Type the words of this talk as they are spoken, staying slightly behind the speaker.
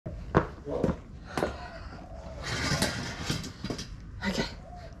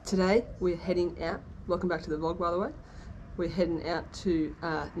Today we're heading out, welcome back to the vlog by the way, we're heading out to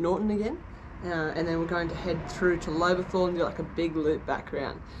Norton again, and then we're going to head through to Loberthal and do like a big loop back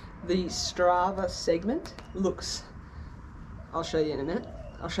around. The Strava segment looks, I'll show you in a minute,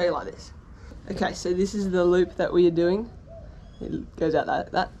 I'll show you like this. Okay, so this is the loop that we are doing, it goes out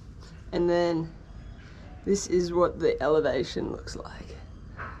like that, and then this is what the elevation looks like.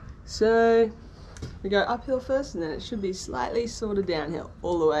 So we go uphill first and then it should be slightly sort of downhill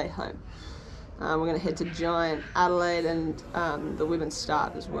all the way home. We're going to head to Giant, Adelaide and the women's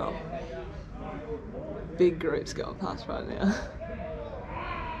start as well. Big groups going past right now.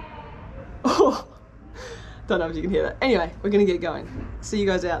 Oh, don't know if you can hear that. Anyway, we're going to get going. See you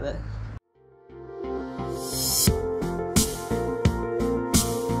guys out there.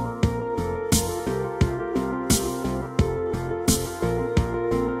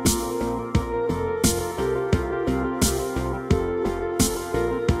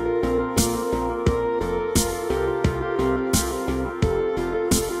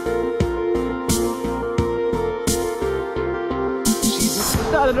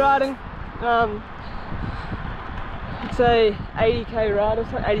 Started riding, it's a 80k ride or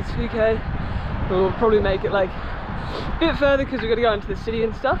something, 82k. We'll probably make it like a bit further because we've got to go into the city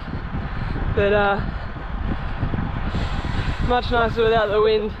and stuff, but much nicer without the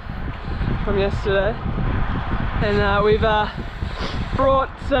wind from yesterday. And we've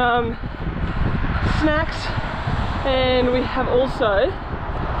brought some snacks, and we have also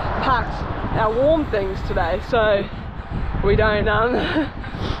packed our warm things today so we don't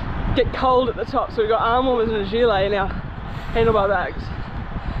get cold at the top. So we've got arm warmers and a gilet in our handlebar bags.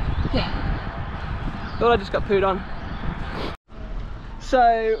 Yeah, thought I just got pooed on.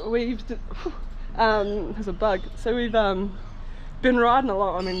 So we've, there's a bug. So we've been riding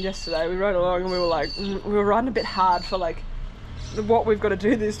along. I mean, yesterday we rode along and we were riding a bit hard for like what we've got to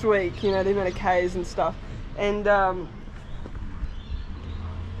do this week, you know, the amount of Ks and stuff. And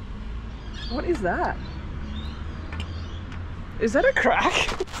what is that? Is that a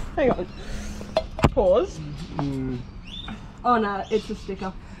crack? Hang on. Pause. Oh no, it's a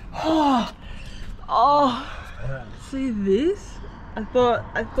sticker. Oh, see this? I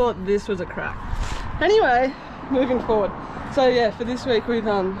thought this was a crack. Anyway, moving forward. So yeah, for this week we've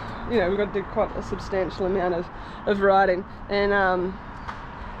you know, we've got to do quite a substantial amount of riding, and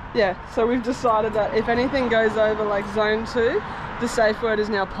yeah, so we've decided that if anything goes over like zone 2, the safe word is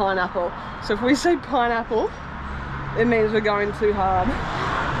now pineapple. So if we say pineapple, it means we're going too hard.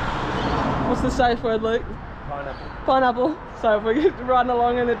 What's the safe word, Luke? Pineapple. Pineapple. So if we're riding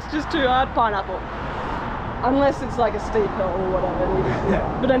along and it's just too hard, pineapple. Unless it's like a steep hill or whatever.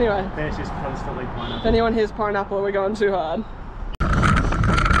 Yeah. But anyway. There's just constantly pineapple. If anyone hears pineapple, we're going too hard.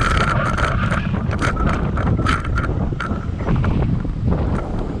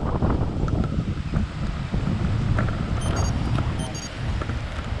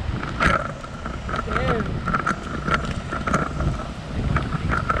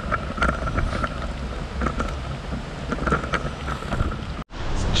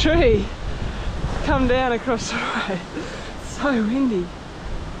 Tree come down across the road. It's so windy.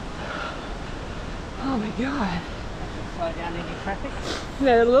 Oh my god. Slow down any traffic?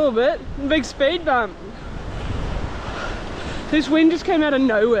 Yeah, a little bit. Big speed bump. This wind just came out of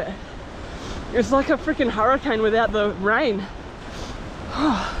nowhere. It's like a freaking hurricane without the rain.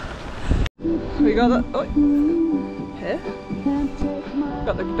 We got the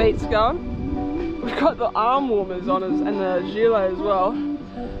got the beats going. We've got the arm warmers on us and the gilet as well,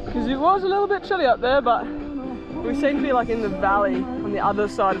 because it was a little bit chilly up there, but we seem to be like in the valley on the other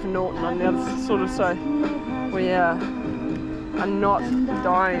side of Norton, on the other sort of, so we are not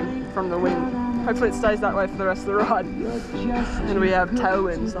dying from the wind. Hopefully it stays that way for the rest of the ride, and we have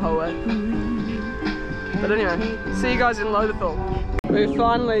tailwinds the whole way. But anyway, see you guys in Loberthal. We've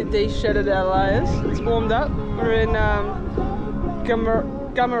finally de-shedded our layers. It's warmed up. We're in La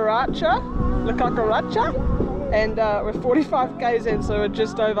Cucaracha, and we're 45 k's in, so we're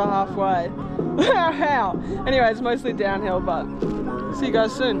just over halfway. How? Anyway, it's mostly downhill, but see you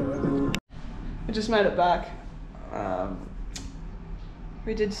guys soon. We just made it back.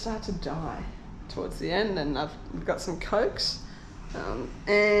 We did start to die towards the end, and I've got some Cokes,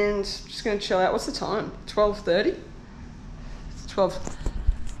 and just gonna chill out. What's the time? 12:30? It's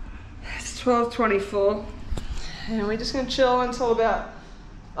 12:24, and we're just gonna chill until about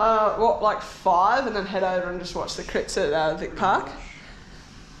like 5, and then head over and just watch the crits at Vic Park.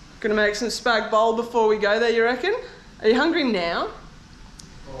 Gonna make some spag bowl before we go there, you reckon? Are you hungry now?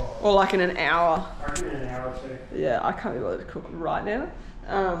 Or like in an hour? I reckon in an hour or two. Yeah, I can't be able to cook right now.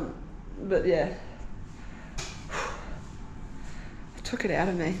 But yeah. took it out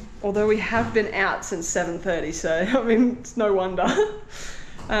of me. Although we have been out since 7:30, so I mean, it's no wonder.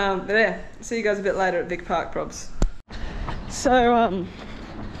 But yeah, see you guys a bit later at Vic Park, probs. So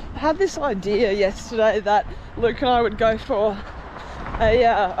I had this idea yesterday that Luke and I would go for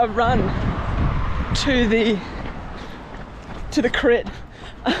a run to the crit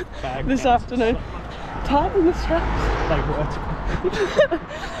this afternoon. Tighten the straps. They worked.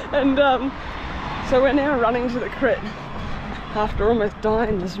 And so we're now running to the crit after almost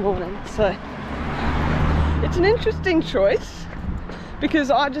dying this morning. So it's an interesting choice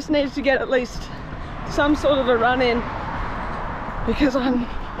because I just need to get at least some sort of a run in because I'm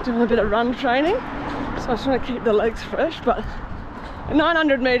doing a bit of run training. So I just want to keep the legs fresh, but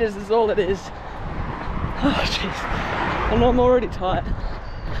 900 meters is all it is. Oh jeez, and I'm already tired.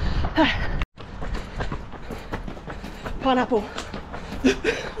 Pineapple.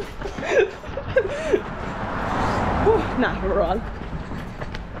 Nah, we're right.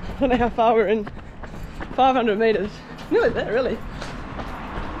 I don't know how far we're in. 500 meters. Nearly there, really.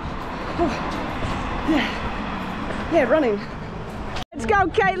 Yeah, running. Let's go,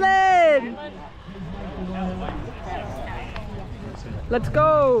 Caitlin! Let's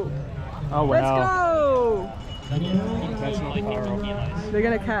go! Oh, wow. Let's go! That's not far off. They're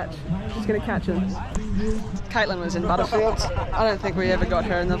gonna catch. She's gonna catch him. Caitlin was in Butterfields. I don't think we ever got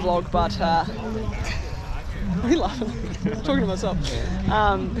her in the vlog, but what are you laughing? I'm talking to myself.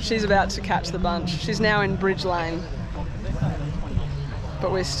 But she's about to catch the bunch. She's now in Bridge Lane,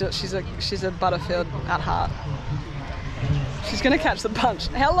 but we're still. She's a Butterfield at heart. She's gonna catch the bunch.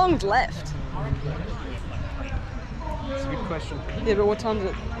 How long's left? That's a good question. Yeah, but what time is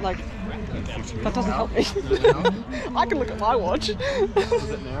it? Like, that doesn't help me. I can look at my watch. Is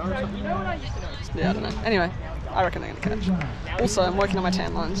it now or something? Yeah, I don't know. Anyway, I reckon they're gonna catch. Also, I'm working on my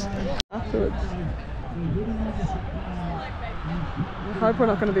tan lines. Afterwards. I hope we're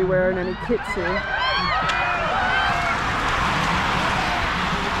not going to be wearing any kits here.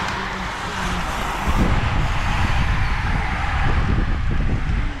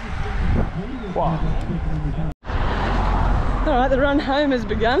 Wow. Alright, the run home has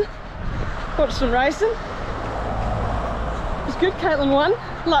begun. Watched some racing. It was good. Caitlin won.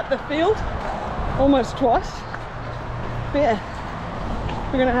 Like the field. Almost twice. But yeah,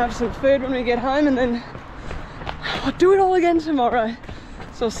 we're going to have some food when we get home and then I'll do it all again tomorrow.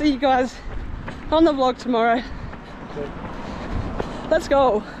 So I'll see you guys on the vlog tomorrow. Let's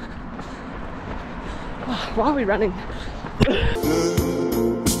go. Oh, why are we running?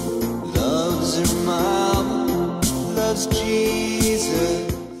 Loves her mom, loves Jesus.